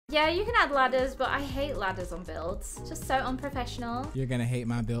Yeah, you can add ladders, but I hate ladders on builds. Just so unprofessional. You're gonna hate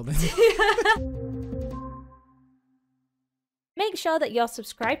my building. Make sure that you're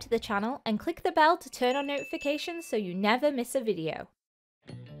subscribed to the channel and click the bell to turn on notifications so you never miss a video.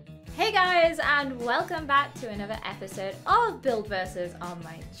 Hey guys, and welcome back to another episode of Build Versus on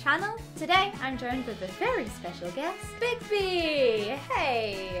my channel. Today I'm joined with a very special guest, Big B.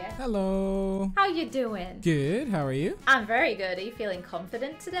 Hey. Hello. How you doing? Good, how are you? I'm very good. Are you feeling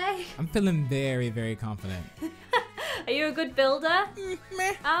confident today? I'm feeling very, very confident. Are you a good builder?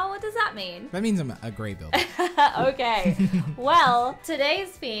 Meh. Oh, what does that mean? That means I'm a great builder. Okay. Well, today's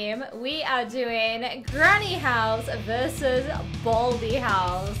theme, we are doing Granny House versus Baldi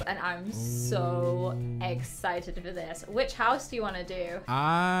House. And I'm so excited for this. Which house do you want to do?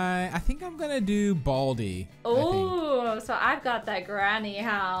 I think I'm gonna do Baldi. Oh, so I've got that Granny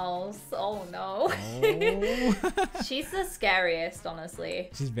House. Oh no. Oh. She's the scariest, honestly.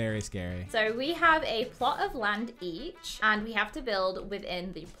 She's very scary. So we have a plot of land each, and we have to build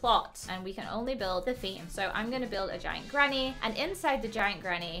within the plot, and we can only build the theme. So I'm going to build a giant granny, and inside the giant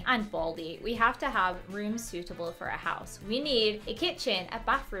granny and Baldi, we have to have rooms suitable for a house. We need a kitchen, a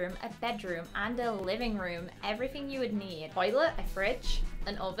bathroom, a bedroom, and a living room. Everything you would need. Toilet, a fridge,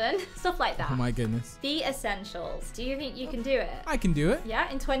 an oven, stuff like that. Oh my goodness. The essentials. Do you think you can do it? I can do it.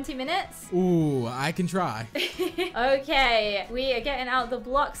 Yeah, in 20 minutes? Ooh, I can try. Okay, we are getting out the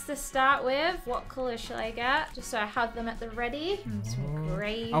blocks to start with. What color should I get? Just so I have them at the ready. Some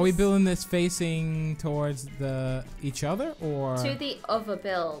grays. Are we building this facing towards each other or? To the other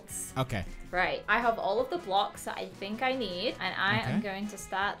builds. Okay. Right, I have all of the blocks that I think I need, and I am Okay. going to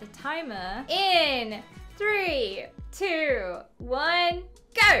start the timer in 3, 2, 1,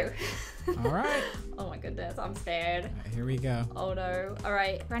 go! All right. Oh my goodness, I'm scared. All right, here we go. Oh no. All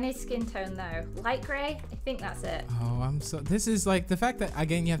right, Granny's skin tone though. Light gray? I think that's it. Oh, this is like the fact that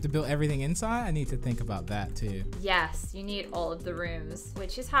again you have to build everything inside. I need to think about that too. Yes, you need all of the rooms,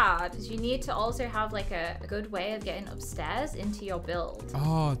 which is hard. You need to also have like a good way of getting upstairs into your build.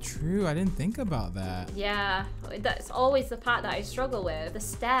 Oh, true. I didn't think about that. Yeah, that's always the part that I struggle with. The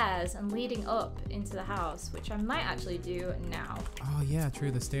stairs and leading up into the house, which I might actually do now. Oh yeah,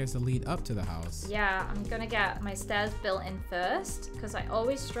 true. The stairs to lead up to the house. Yeah, I'm gonna get my stairs built in first because I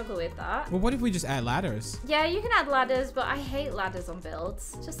always struggle with that. Well, what if we just add ladders? Yeah, you can add ladders, but I hate ladders on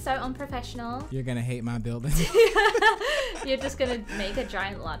builds. Just so unprofessional. You're gonna hate my building. You're just gonna make a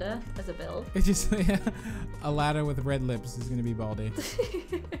giant ladder as a build. It's just a ladder with red lips is gonna be Baldi.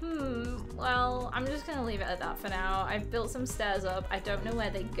 Well, I'm just gonna leave it at that for now. I've built some stairs up. I don't know where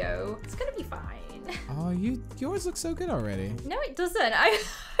they go. It's gonna be fine. Oh, yours looks so good already. No, it doesn't.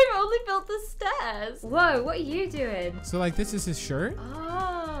 I've only built the stairs. Whoa, what are you doing? So like this is his shirt.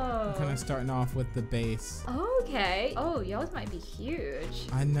 Oh. Kind of starting off with the base. Okay. Oh, yours might be huge.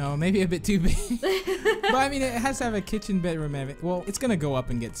 I know, maybe a bit too big. But I mean, it has to have a kitchen, bedroom, everything. Well, it's gonna go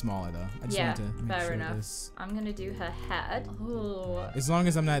up and get smaller though. I just Yeah, want to make fair sure enough. this. I'm gonna do her head. Oh. As long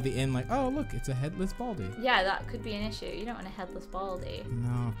as I'm not at the end, like, oh look, it's a headless Baldi. Yeah, that could be an issue. You don't want a headless Baldi.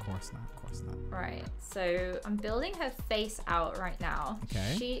 No, of course not. Of course not. Right, so I'm building her face out right now.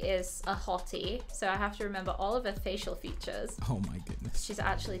 Okay. She is a hottie, so I have to remember all of her facial features. Oh my goodness. She's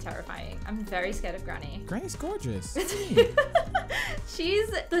actually terrifying. I'm very scared of Granny. Granny's gorgeous. She's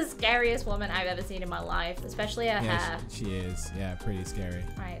the scariest woman I've ever seen in my life, especially her hair. She is. Yeah, pretty scary.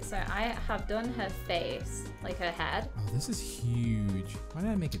 Right, so I have done her face, like her head. Oh, this is huge. Why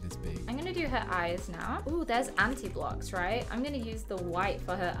did I make it this big? I'm gonna do her eyes now. Ooh, there's anti-blocks, right? I'm gonna use the white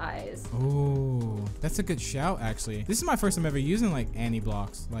for her eyes. Oh, that's a good shout, actually. This is my first time ever using like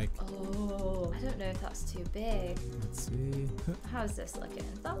anti-blocks. Like, Oh, I don't know if that's too big. let's see. How's this looking?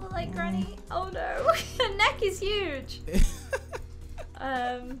 Does that look like Granny? Oh no, her neck is huge.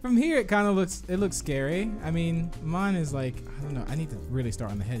 From here, it looks scary. I mean, mine is like, I don't know. I need to really start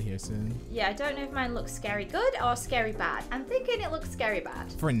on the head here soon. Yeah, I don't know if mine looks scary good or scary bad. I'm thinking it looks scary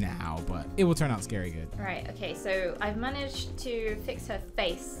bad. For now, but it will turn out scary good. Right, okay, so I've managed to fix her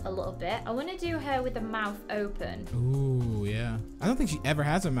face a little bit. I want to do her with the mouth open. Ooh, yeah. I don't think she ever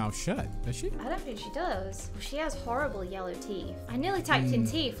has her mouth shut, does she? I don't think she does. Well, she has horrible yellow teeth. I nearly typed in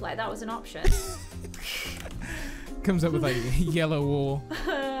teeth like that was an option. Comes up with like yellow wool.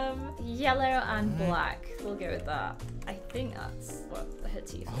 Yellow and black. We'll go with that. I think that's what her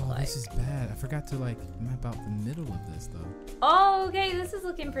teeth look Oh, like. this is bad. I forgot to like map out the middle of this though. Oh, okay, this is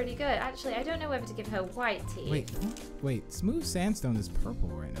looking pretty good. Actually, I don't know whether to give her white teeth. Wait, smooth sandstone is purple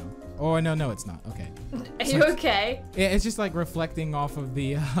right now. Oh, no, it's not. Okay. Are you okay? Yeah, it's just like reflecting off of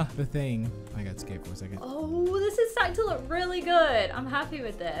the the thing. I got scared for a second. Oh, this is starting to look really good. I'm happy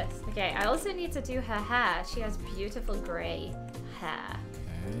with this. Okay, I also need to do her hair. She has beautiful gray hair.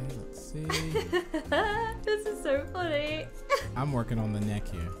 see. This is so funny. I'm working on the neck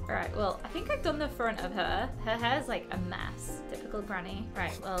here. Alright, well, I think I've done the front of her. Her hair's like a mess. Typical granny.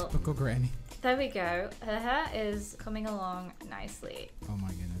 Right, well, Typical granny. there we go. Her hair is coming along nicely. Oh my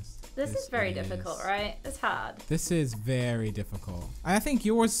goodness. This is very difficult, right? It's hard. This is very difficult. I think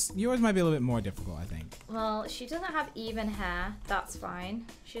yours might be a little bit more difficult, I think. Well, she doesn't have even hair. That's fine.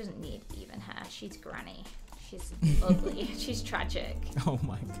 She doesn't need even hair. She's granny. She's ugly. She's tragic. Oh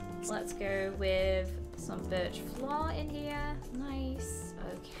my goodness. Let's go with some birch floor in here. Nice.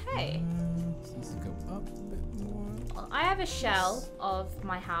 Okay. Let's go up a bit more. Well, I have a shell of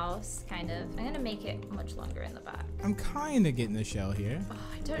my house, kind of. I'm gonna make it much longer in the back. I'm kind of getting the shell here. Oh,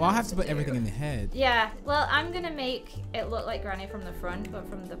 I don't know Well, I'll what have to put do. everything in the head. Yeah, well, I'm gonna make it look like Granny from the front, but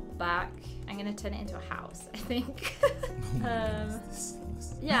from the back, I'm gonna turn it into a house, I think. Oh my goodness.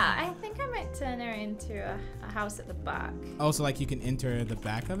 Yeah, I think I might turn her into a house at the back. Oh, so like you can enter the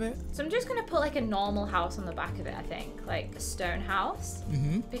back of it? So I'm just gonna put like a normal house on the back of it, I think, like a stone house.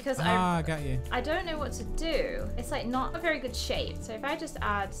 Mm-hmm. Because I got you. I don't know what to do. It's like not a very good shape. So if I just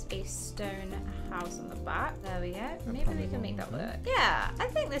add a stone house on the back, there we go. Maybe we can make that work. Yeah, I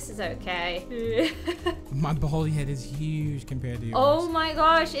think this is okay. My bald head is huge compared to yours. Oh my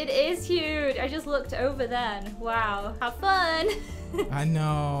gosh, it is huge. I just looked over then. Wow, have fun. I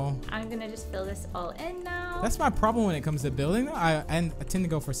know. I'm gonna just fill this all in now. That's my problem when it comes to building. I tend to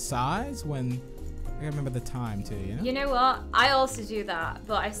go for size when I remember the time too, you know? You know what? I also do that,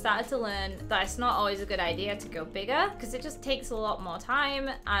 but I started to learn that it's not always a good idea to go bigger because it just takes a lot more time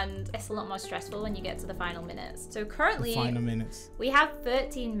and it's a lot more stressful when you get to the final minutes. So currently, The final minutes. we have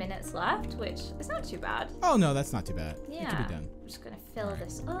 13 minutes left, which is not too bad. Oh no, that's not too bad. Yeah. It can be done. I'm just gonna fill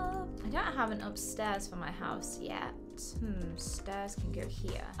this up. I don't have an upstairs for my house yet. Stairs can go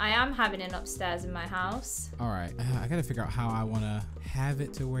here. I am having an upstairs in my house. All right, I gotta figure out how I wanna have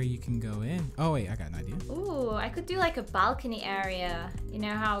it to where you can go in. Oh wait, I got an idea. Ooh, I could do like a balcony area. You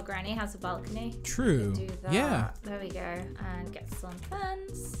know how Granny has a balcony? True. Do that. Yeah. There we go. And get some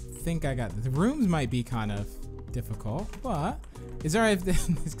fence. Think I got the rooms might be kind of difficult, but is there if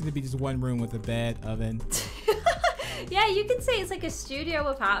there's gonna be just one room with a bed, oven? Yeah, you can say it's like a studio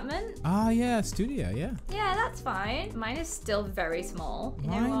apartment. Ah, yeah, studio, yeah. Yeah, that's fine. Mine is still very small.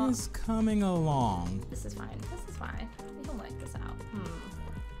 You know Mine what? is coming along. This is fine. This is fine. We can work this out.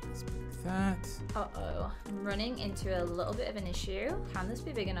 Let's break that. Uh-oh. I'm running into a little bit of an issue. Can this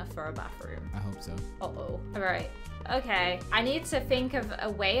be big enough for a bathroom? I hope so. Uh-oh. All right. Okay. I need to think of a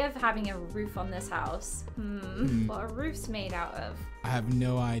way of having a roof on this house. What a roof's made out of. I have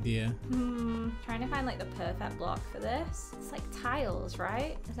no idea. Trying to find like the perfect block for this. It's like tiles,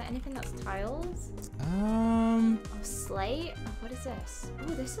 right? Is there anything that's tiles? Oh, slate? Oh, what is this? Oh,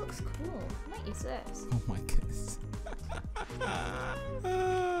 this looks cool. I might use this. Oh my goodness.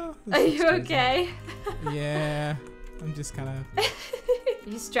 Are you okay? Yeah, I'm just kind of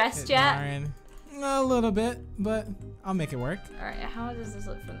You stressed yet? a little bit, but I'll make it work. All right, how does this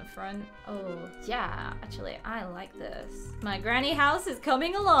look from the front? Oh, yeah, actually, I like this. My granny house is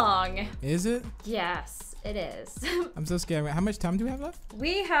coming along. Is it? Yes, it is. I'm so scared. How much time do we have left?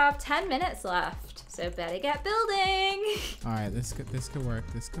 We have 10 minutes left, so better get building. All right, this could work.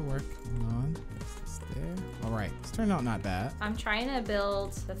 This could work. Hold on. This there. All right, it's turned out not bad. I'm trying to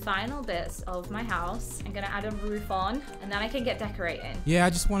build the final bits of my house. I'm gonna add a roof on, and then I can get decorating. Yeah, I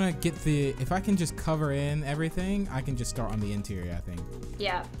just want to get if I can just cover in everything, I can just start on the interior, I think.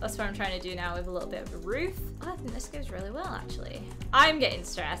 Yeah, that's what I'm trying to do now with a little bit of a roof. Oh, I think this goes really well, actually. I'm getting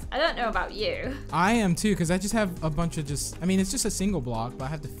stressed. I don't know about you. I am too, because I just have a bunch of I mean, it's just a single block, but I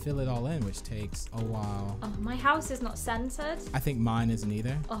have to fill it all in, which takes a while. Oh, my house is not centered. I think mine isn't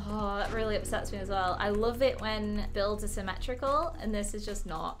either. Oh, that really upsets me as well. I love it when builds are symmetrical, and this is just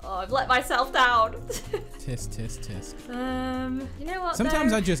not. Oh, I've let myself down. Tisk, tisk, tisk. You know what?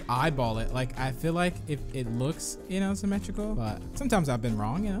 Sometimes though? I just eyeball it. Like, I feel like if it looks, symmetrical, but sometimes I've been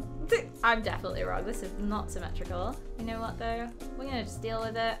wrong, I'm definitely wrong. This is not symmetrical. You know what though? We're gonna just deal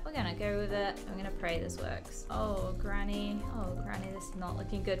with it. We're gonna go with it. I'm gonna pray this works. Oh, Granny. Oh, Granny, this is not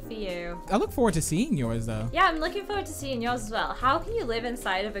looking good for you. I look forward to seeing yours though. Yeah, I'm looking forward to seeing yours as well. How can you live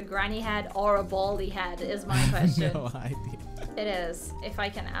inside of a granny head or a baldy head is my question. No idea. It is, if I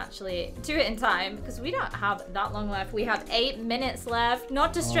can actually do it in time, because we don't have that long left. We have 8 minutes left.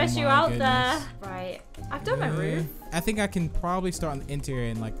 Not to stress you my out goodness. there. Right. I've done my roof. I think I can probably start on the interior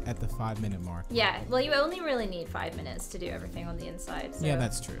in like at the 5-minute mark. Yeah, well, you only really need 5 minutes to do everything on the inside. So Yeah,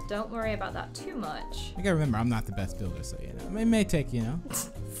 that's true. don't worry about that too much. You gotta remember, I'm not the best builder, so it may take,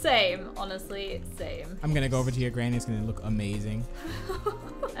 Same, honestly, same. I'm gonna go over to your granny. It's gonna look amazing.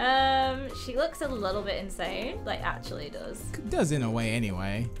 She looks a little bit insane. Like, actually does. does in a way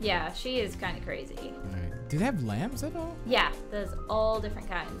anyway. Yeah, she is kind of crazy. All right. Do they have lamps at all? Yeah, there's all different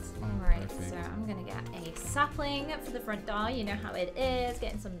kinds. Oh, all right, perfect. so I'm gonna get a sapling for the front door. You know how it is,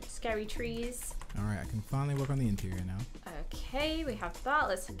 getting some scary trees. All right, I can finally work on the interior now. Okay, we have that.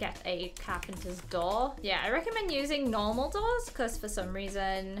 Let's get a carpenter's door. Yeah, I recommend using normal doors because for some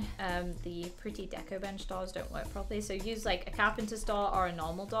reason the pretty deco bench doors don't work properly. So use like a carpenter's door or a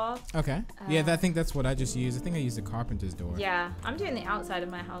normal door. Okay. Yeah, I think that's what I just used. I think I used a carpenter's door. Yeah, I'm doing the outside of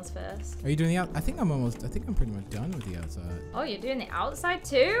my house first. Are you doing the out? I think I'm pretty much done with the outside. Oh, you're doing the outside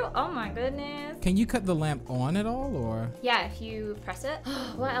too? Oh my goodness. Can you cut the lamp on at all, or? Yeah, if you press it.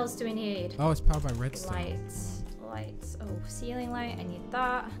 What else do we need? Oh, it's powered by redstone. Lights. Oh, ceiling light. I need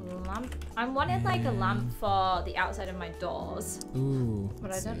that. Lamp. I wanted like a lamp for the outside of my doors. Ooh.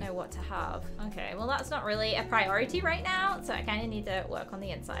 But I don't know what to have. Okay, well that's not really a priority right now, so I kind of need to work on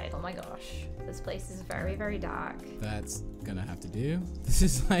the inside. Oh my gosh, this place is very, very dark. That's gonna have to do. This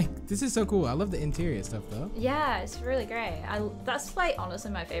is so cool. I love the interior stuff though. Yeah, it's really great. That's like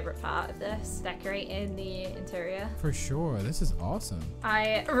honestly my favorite part of this, decorating the interior. For sure, this is awesome.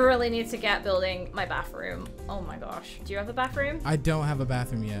 I really need to get building my bathroom. Oh my gosh. Do you have a bathroom? I don't have a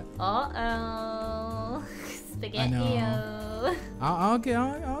bathroom yet. Uh-oh. Spaghetti. I know. I'll get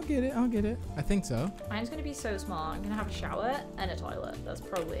it. I think so. Mine's gonna be so small. I'm gonna have a shower and a toilet. That's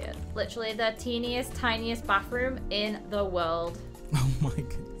probably it. Literally the teeniest, tiniest bathroom in the world. Oh my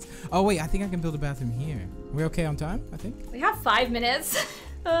goodness. Oh wait, I think I can build a bathroom here. Are we okay on time? I think. We have 5 minutes.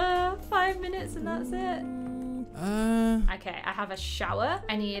 5 minutes and that's it. Okay, I have a shower.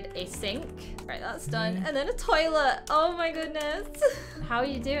 I need a sink. Right, that's done. And then a toilet. Oh my goodness. How are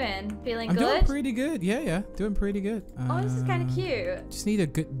you doing? Feeling I'm good? doing pretty good. Yeah. Doing pretty good. Oh, this is kind of cute. Just need a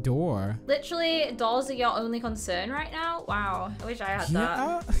good door. Literally, doors are your only concern right now? Wow, I wish I had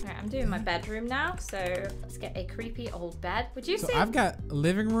that. Right, I'm doing my bedroom now, so let's get a creepy old bed. Would you say... I've got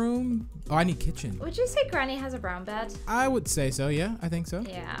living room. Oh, I need kitchen. Would you say Granny has a brown bed? I would say so, yeah. I think so.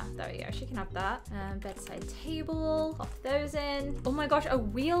 Yeah, there we go. She can have that. Bedside table. Pop those in. Oh my gosh, a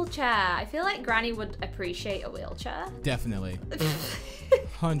wheelchair. I feel like Granny would appreciate a wheelchair. Definitely.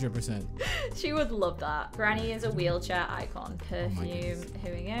 100%. She would love that. Granny is a wheelchair icon. Perfume. Oh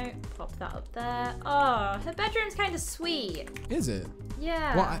Here we go. Pop that up there. Oh, her bedroom's kind of sweet. Is it?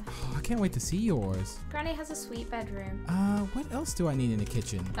 Yeah. Well, I can't wait to see yours. Granny has a sweet bedroom. What else do I need in the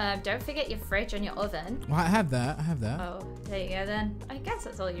kitchen? Don't forget your fridge and your oven. Well, I have that. Oh, there you go then. I guess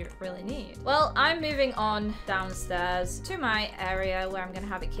that's all you really need. Well, I'm moving on downstairs to my area where I'm gonna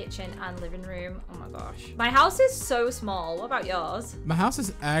have a kitchen and living room. Oh my gosh. My house is so small. What about yours? My house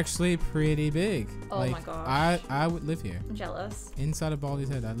is actually pretty big. Oh my gosh. I would live here. I'm jealous. Inside of Baldi's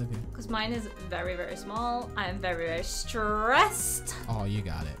head, I'd live here. Because mine is very, very small. I am very, very stressed. Oh, you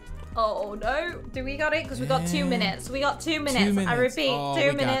got it. Oh no. Do we got it? Because we got 2 minutes. We got 2 minutes. 2 minutes. I repeat, oh,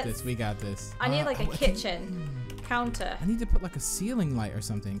 2 minutes. We got this. I need like a kitchen counter. I need to put like a ceiling light or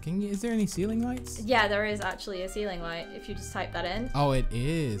something. Is there any ceiling lights? Yeah, there is actually a ceiling light if you just type that in. Oh, it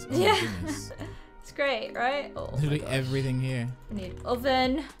is. Oh, yeah. My goodness. It's great, right? Oh, literally everything here. We need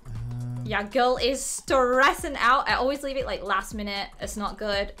oven. Yeah, girl is stressing out. I always leave it like last minute. It's not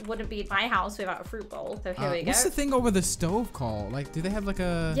good. Wouldn't be my house without a fruit bowl. So here we go. What's the thing over the stove called? Like, do they have like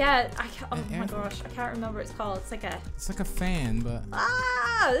a... Yeah, oh my gosh. I can't remember what it's called. It's like a fan, but...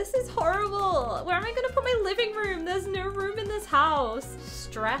 Ah, this is horrible. Where am I going to put my living room? There's no room in this house.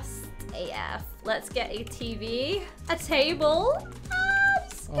 Stressed AF. Let's get a TV. A table.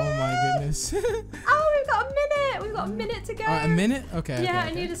 Oh my goodness. Oh, we've got a minute. We've got a minute to go. A minute? Okay. Yeah, okay.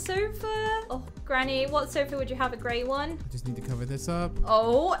 I need a sofa. Oh, Granny, what sofa would you have? A grey one? I just need to cover this up.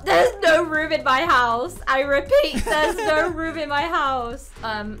 Oh, there's no room in my house. I repeat, there's no room in my house.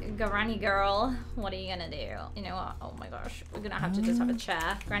 Granny girl, what are you gonna do? You know what? Oh my gosh, we're gonna have to just have a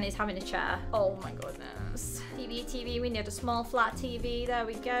chair. Granny's having a chair. Oh my goodness. TV, we need a small flat TV. There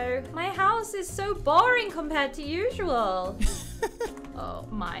we go. My house is so boring compared to usual. Oh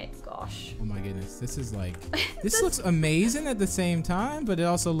my gosh. Oh my goodness. This is like, this looks amazing at the same time, but it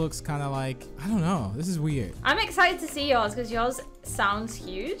also looks kind of like, I don't know. This is weird. I'm excited to see yours because yours sounds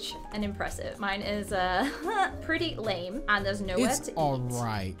huge and impressive. Mine is pretty lame and there's nowhere to eat. It's all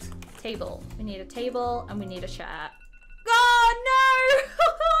right. Table. We need a table and we need a chair. Oh no!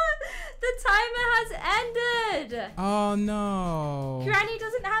 The timer has ended. Oh no. Granny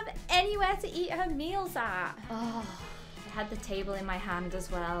doesn't have anywhere to eat her meals at. Oh. I had the table in my hand as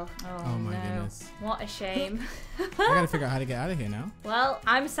well. Oh my no. goodness. What a shame. gotta figure out how to get out of here now. Well,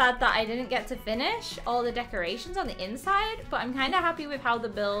 I'm sad that I didn't get to finish all the decorations on the inside, but I'm kind of happy with how the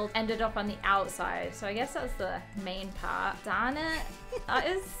build ended up on the outside. So I guess that's the main part. Darn it. That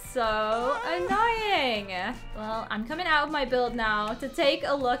is so annoying. Well, I'm coming out of my build now to take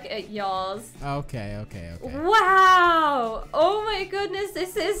a look at yours. Okay. Wow. Oh my goodness,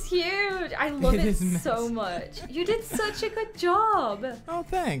 this is huge. I love it so much. You did such a good job. Oh,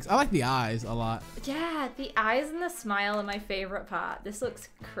 thanks. I like the eyes a lot. Yeah, the eyes and the smile are my favorite part. This looks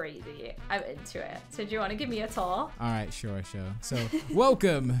crazy. I'm into it. So do you want to give me a tour? All right, sure. So,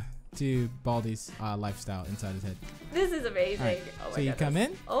 welcome to Baldi's lifestyle inside his head. This is amazing. Right. Oh my So you come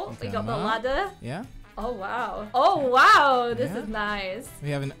in. Oh, we got the ladder. Yeah. Oh wow. Oh wow. This is nice.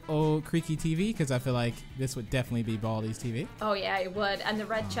 We have an old creaky TV because I feel like this would definitely be Baldi's TV. Oh yeah, it would. And the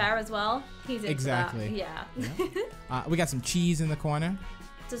red chair as well. He's into exactly. that. Yeah. We got some cheese in the corner.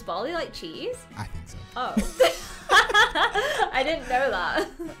 Does Baldi like cheese? I think so. Oh. I didn't know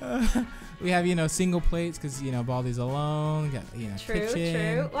that. We have, single plates because, Baldi's alone. Got, kitchen.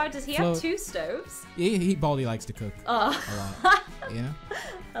 True. Why does he have 2 stoves? Baldi likes to cook a lot,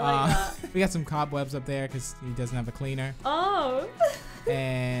 I like that. We got some cobwebs up there because he doesn't have a cleaner. Oh.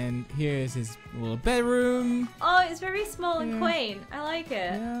 And here's his little bedroom. Oh, it's very small and quaint. I like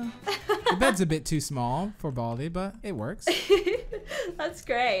it. Yeah. The bed's a bit too small for Baldi, but it works. That's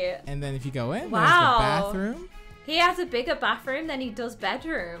great. And then if you go in, wow. there's the bathroom. He has a bigger bathroom than he does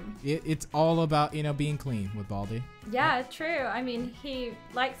bedroom. It's all about, being clean with Baldi. Yeah, true. I mean, he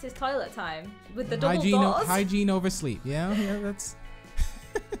likes his toilet time with the double doors. Hygiene over sleep. Yeah, that's...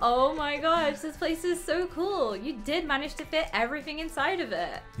 Oh my gosh, this place is so cool. You did manage to fit everything inside of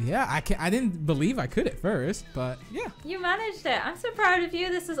it. Yeah, I didn't believe I could at first, but yeah. You managed it. I'm so proud of you.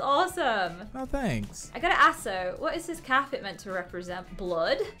 This is awesome. Oh, thanks. I gotta ask though, what is this carpet meant to represent?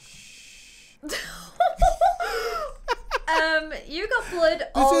 Blood? You got blood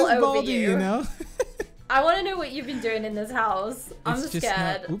all over Baldi, you. I want to know what you've been doing in this house. I'm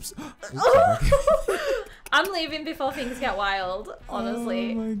scared. Oops. I'm leaving before things get wild,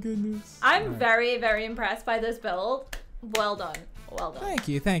 honestly. Oh my goodness. I'm very, very impressed by this build. Well done. Well done. Thank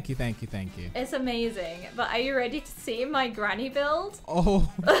you. It's amazing. But are you ready to see my granny build? Oh.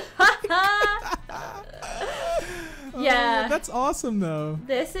 Yeah. Oh, that's awesome though.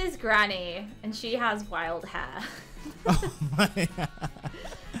 This is Granny, and she has wild hair. Oh my God.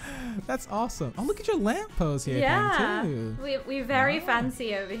 That's awesome. Oh, look at your lamppost here. Yeah. Too. We're very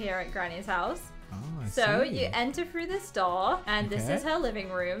fancy over here at Granny's house. Oh, I So see. you enter through this door, and this Okay. is her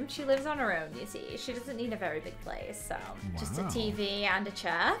living room. She lives on her own, you see. She doesn't need a very big place, so just a Wow. TV and a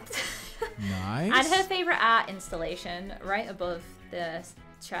chair. Nice. And her favorite art installation right above the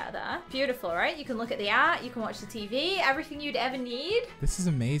chair there. Beautiful, right? You can look at the art, you can watch the TV, everything you'd ever need. This is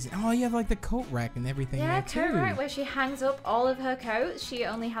amazing. Oh, you have like the coat rack and everything Yeah, there too. coat rack where she hangs up all of her coats. She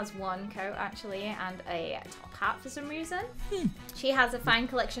only has one coat actually, and a top hat for some reason. She has a fine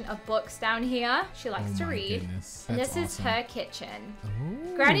collection of books down here. She likes to read. Goodness. And That's this is awesome. her kitchen.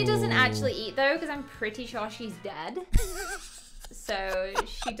 Ooh. Granny doesn't actually eat though, because I'm pretty sure she's dead. So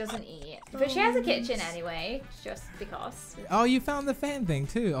she doesn't eat. But she has a kitchen anyway, just because. Oh, you found the fan thing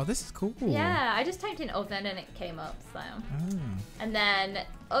too. Oh, this is cool. Yeah, I just typed in oven and it came up, so. Oh. And then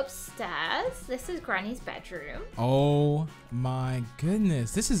upstairs, this is Granny's bedroom. Oh my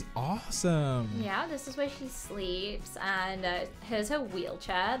goodness. This is awesome. Yeah, this is where she sleeps, and here's her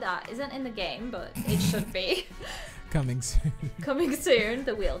wheelchair. That isn't in the game, but it should be. Coming soon. Coming soon,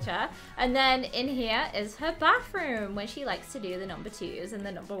 the wheelchair. And then in here is her bathroom, where she likes to do the number 2s and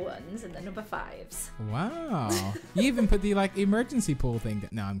the number 1s and the number 5s. Wow. You even put the like emergency pool thing.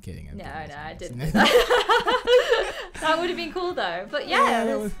 No, I'm kidding. No, I didn't do that. That would have been cool though. But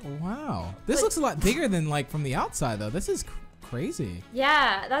yeah. Wow. This looks a lot bigger than like from the outside though. This is crazy.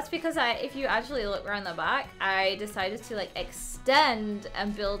 Yeah, that's because if you actually look around the back, I decided to like extend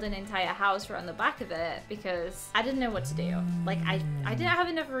and build an entire house around the back of it because I didn't know what to do. Like I didn't have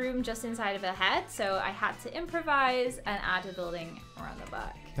enough room just inside of her head, so I had to improvise and add a building around the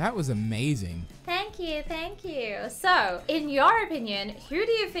back. That was amazing. Thank you, thank you. So, in your opinion, who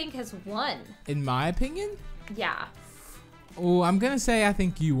do you think has won? In my opinion? Yeah. Oh, I'm gonna say I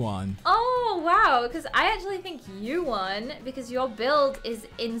think you won. Oh, wow, because I actually think you won because your build is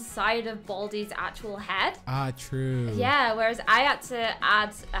inside of Baldi's actual head. Ah, true. Yeah, whereas I had to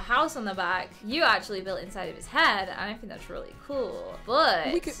add a house on the back. You actually built inside of his head, and I think that's really cool.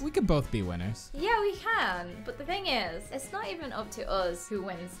 But we could both be winners. yeah, we can. But the thing is, it's not even up to us who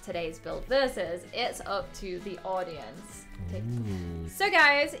wins today's build versus. It's up to the audience. So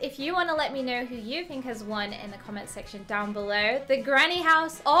guys, if you want to let me know who you think has won in the comment section down below, the Granny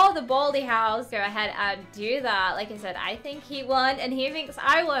house or the Baldi house, go ahead and do that. Like I said, I think he won and he thinks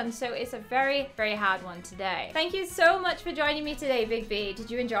I won, so it's a very, very hard one today. Thank you so much for joining me today, Big B. Did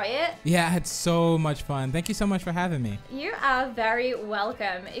you enjoy it? Yeah, I had so much fun. Thank you so much for having me. You are very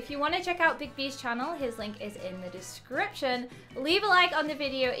welcome. If you want to check out Big B's channel, his link is in the description. Leave a like on the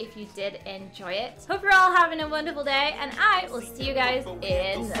video if you did enjoy it. Hope you're all having a wonderful day, and I will see you guys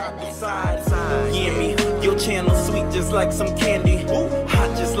in the next one. Yammy, your channel sweet just like some candy,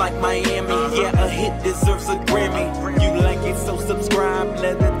 hot just like Miami. Yeah, a hit deserves a Grammy. You like it, so subscribe.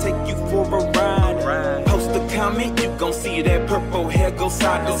 Let it take you for a ride. Post a comment, you gon' see that purple hair go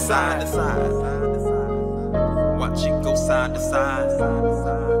side to side. Watch it go side to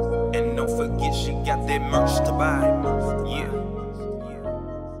side. And don't forget she got that merch to buy.